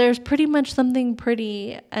there's pretty much something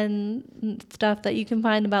pretty and stuff that you can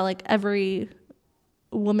find about like every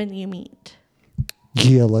woman you meet.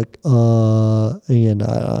 Yeah, like, no,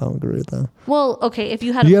 I don't agree with that. Well, okay, if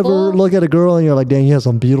you had you ever look at a girl and you're like, dang, you have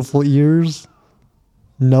some beautiful ears?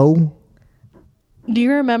 No. Do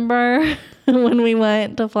you remember when we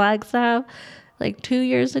went to Flagstaff like 2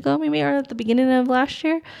 years ago, maybe, or at the beginning of last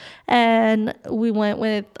year? And we went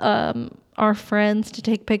with our friends to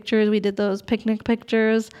take pictures. We did those picnic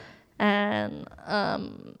pictures. And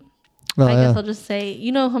I guess I'll just say,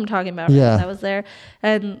 you know who I'm talking about, right? Yeah. I was there.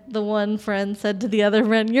 And the one friend said to the other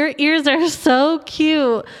friend, your ears are so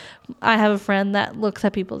cute. I have a friend that looks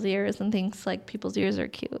at people's ears and thinks like people's ears are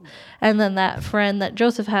cute. And then that friend that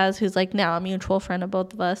Joseph has, who's like now a mutual friend of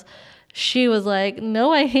both of us, she was like,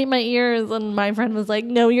 no, I hate my ears. And my friend was like,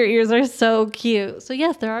 no, your ears are so cute. So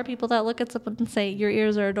yes, there are people that look at someone and say, your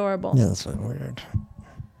ears are adorable. Yeah, that's fucking weird.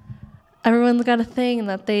 Everyone's got a thing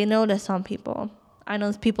that they notice on people. I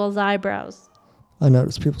notice people's eyebrows. I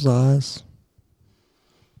notice people's eyes.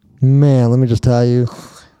 Man, let me just tell you,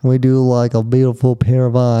 we do like a beautiful pair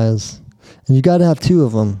of eyes. And you got to have two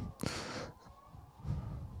of them.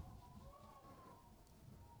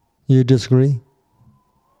 You disagree?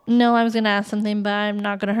 No, I was going to ask something, but I'm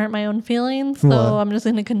not going to hurt my own feelings. So What? I'm just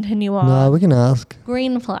going to continue on. No, we can ask.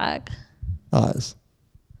 Green flag. Eyes.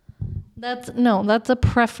 That's a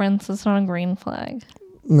preference. It's not a green flag.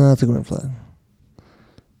 No, that's a green flag.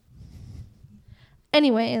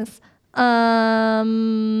 Anyways,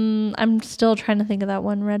 I'm still trying to think of that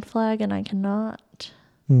one red flag, and I cannot.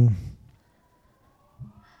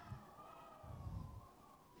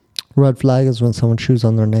 Red flag is when someone chews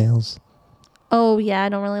on their nails. Oh yeah, I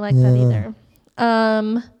don't really like that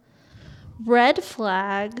either. Red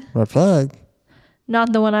flag. Red flag.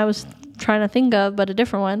 Not the one I was trying to think of, but a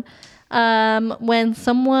different one. When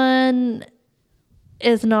someone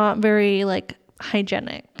is not very like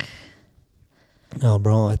hygienic. No,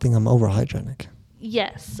 bro, I think I'm over hygienic.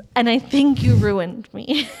 Yes. And I think you ruined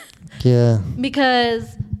me. Yeah.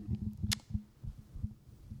 Because,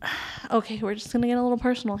 okay, we're just going to get a little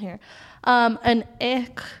personal here. An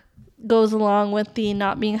ick goes along with the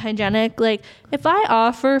not being hygienic. Like, if I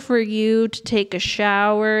offer for you to take a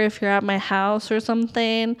shower if you're at my house or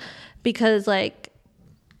something, because, like,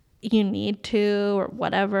 you need to or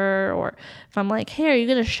whatever, or if I'm like, hey, are you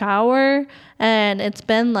gonna shower, and it's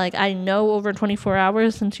been like, I know, over 24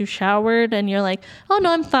 hours since you showered, and you're like, oh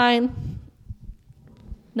no, I'm fine.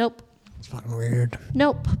 Nope. It's fucking weird.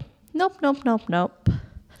 Nope.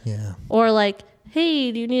 Yeah. Or like,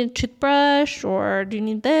 hey, do you need a toothbrush, or do you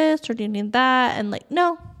need this, or do you need that? And like,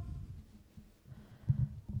 no.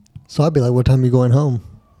 So I'd be like, what time are you going home?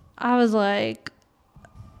 I was like,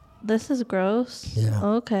 this is gross. Yeah.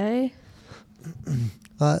 Okay.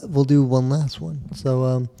 We'll do one last one.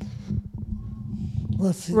 So,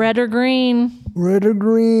 let's see. Red or green? Red or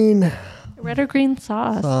green? Red or green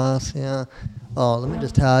sauce. Sauce, yeah. Oh, let me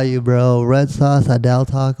just tell you, bro. Red sauce at Del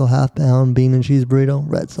Taco, half-pound bean and cheese burrito.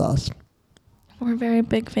 Red sauce. We're very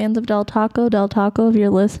big fans of Del Taco. Del Taco, if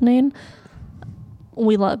you're listening,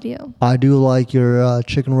 we love you. I do like your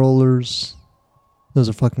chicken rollers. Those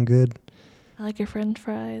are fucking good. I like your French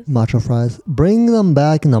fries. Macho fries. Bring them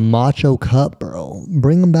back in the macho cup, bro.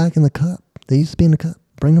 Bring them back in the cup. They used to be in the cup.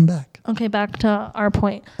 Bring them back. Okay, back to our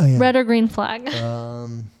point. Oh, yeah. Red or green flag? Let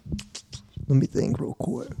me think real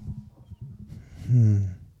quick.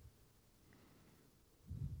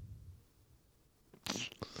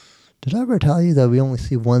 Did I ever tell you that we only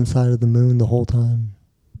see one side of the moon the whole time?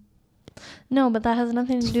 No, but that has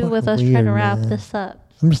nothing to It's do with us fucking trying to weird, wrap man. this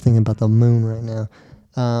up. I'm just thinking about the moon right now.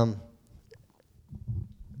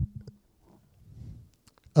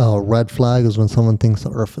 Red flag is when someone thinks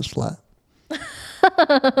the earth is flat.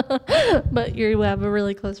 But you have a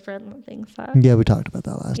really close friend that thinks that. Yeah, we talked about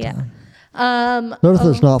that last time. Notice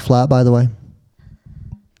it's not flat, by the way.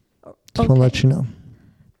 Just want to let you know.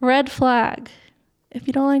 Red flag. If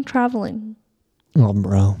you don't like traveling. Oh,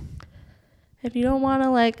 bro. If you don't want to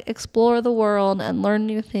like explore the world and learn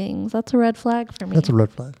new things, that's a red flag for me. That's a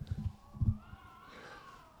red flag.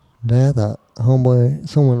 Yeah, that homeboy,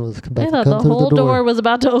 someone was about to come the through whole the door. door was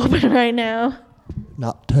about to open right now.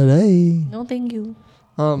 Not today. No, thank you.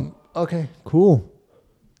 Okay, cool.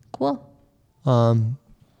 Cool. Well,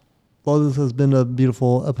 this has been a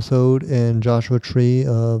beautiful episode in Joshua Tree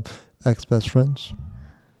of Icks Best Friends.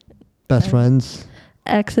 Best friends.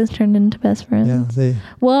 Exes turned into best friends. Yeah,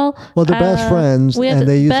 well, they're best friends, and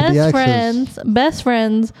they used to be exes. Best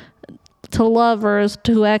friends to lovers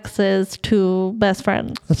to exes to best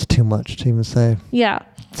friends. That's too much to even say. Yeah,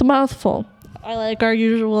 it's a mouthful. I like our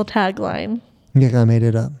usual tagline. Yeah, I made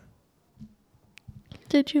it up.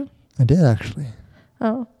 Did you? I did, actually.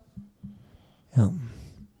 Oh. Yeah.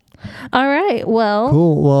 All right. Well.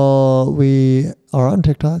 Cool. Well, we are on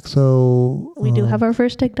TikTok, so we do have our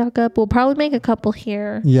first TikTok up. We'll probably make a couple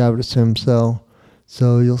here. Yeah, I would assume so.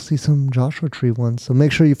 So you'll see some Joshua Tree ones. So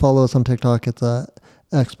make sure you follow us on TikTok. It's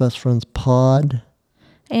Icks Best Friends Pod.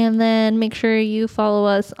 And then make sure you follow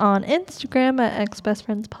us on Instagram at Icks Best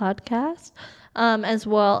Friends Podcast. As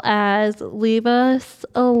well as leave us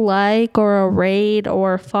a like or a rate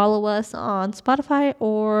or follow us on Spotify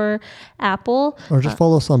or Apple. Or just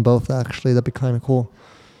follow us on both, actually. That'd be kind of cool.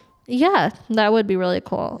 Yeah, that would be really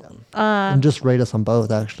cool. Yeah. And just rate us on both,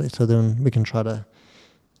 actually. So then we can try to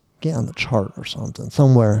get on the chart or something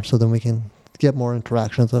somewhere. So then we can get more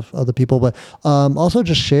interactions with other people. But also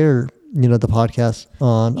just share, the podcast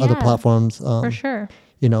on other platforms. For sure.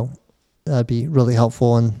 That'd be really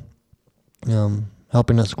helpful and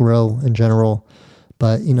helping us grow in general.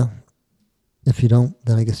 But, if you don't,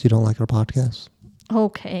 then I guess you don't like our podcast.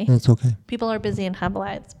 Okay. And it's okay. People are busy and have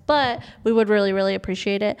lives, but we would really, really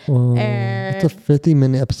appreciate it. It's a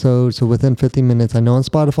 50-minute episode, so within 50 minutes, I know on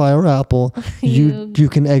Spotify or Apple, you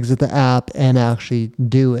can exit the app and actually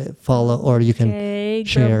do it, follow, or you can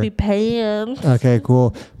share. Grumpy pants. Okay,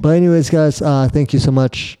 cool. But anyways, guys, thank you so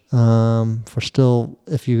much for still,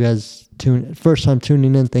 if you guys first time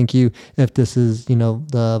tuning in, thank you. If this is,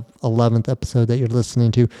 the 11th episode that you're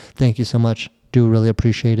listening to, thank you so much. Do really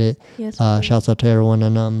appreciate it. Yes. Shouts out to everyone,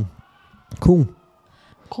 and cool.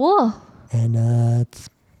 And it's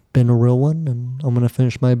been a real one, and I'm gonna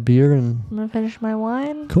finish my beer and I'm gonna finish my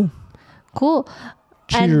wine. Cool.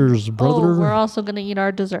 Cheers, brother. We're also gonna eat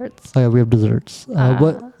our desserts. Oh yeah, we have desserts.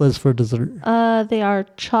 What was for dessert? They are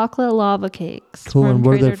chocolate lava cakes. Cool. From And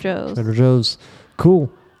we're Trader Joe's. Trader Joe's. Cool.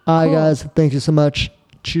 All right, guys. Thank you so much.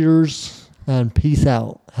 Cheers and peace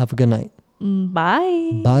out. Have a good night.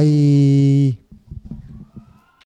 Bye. Bye.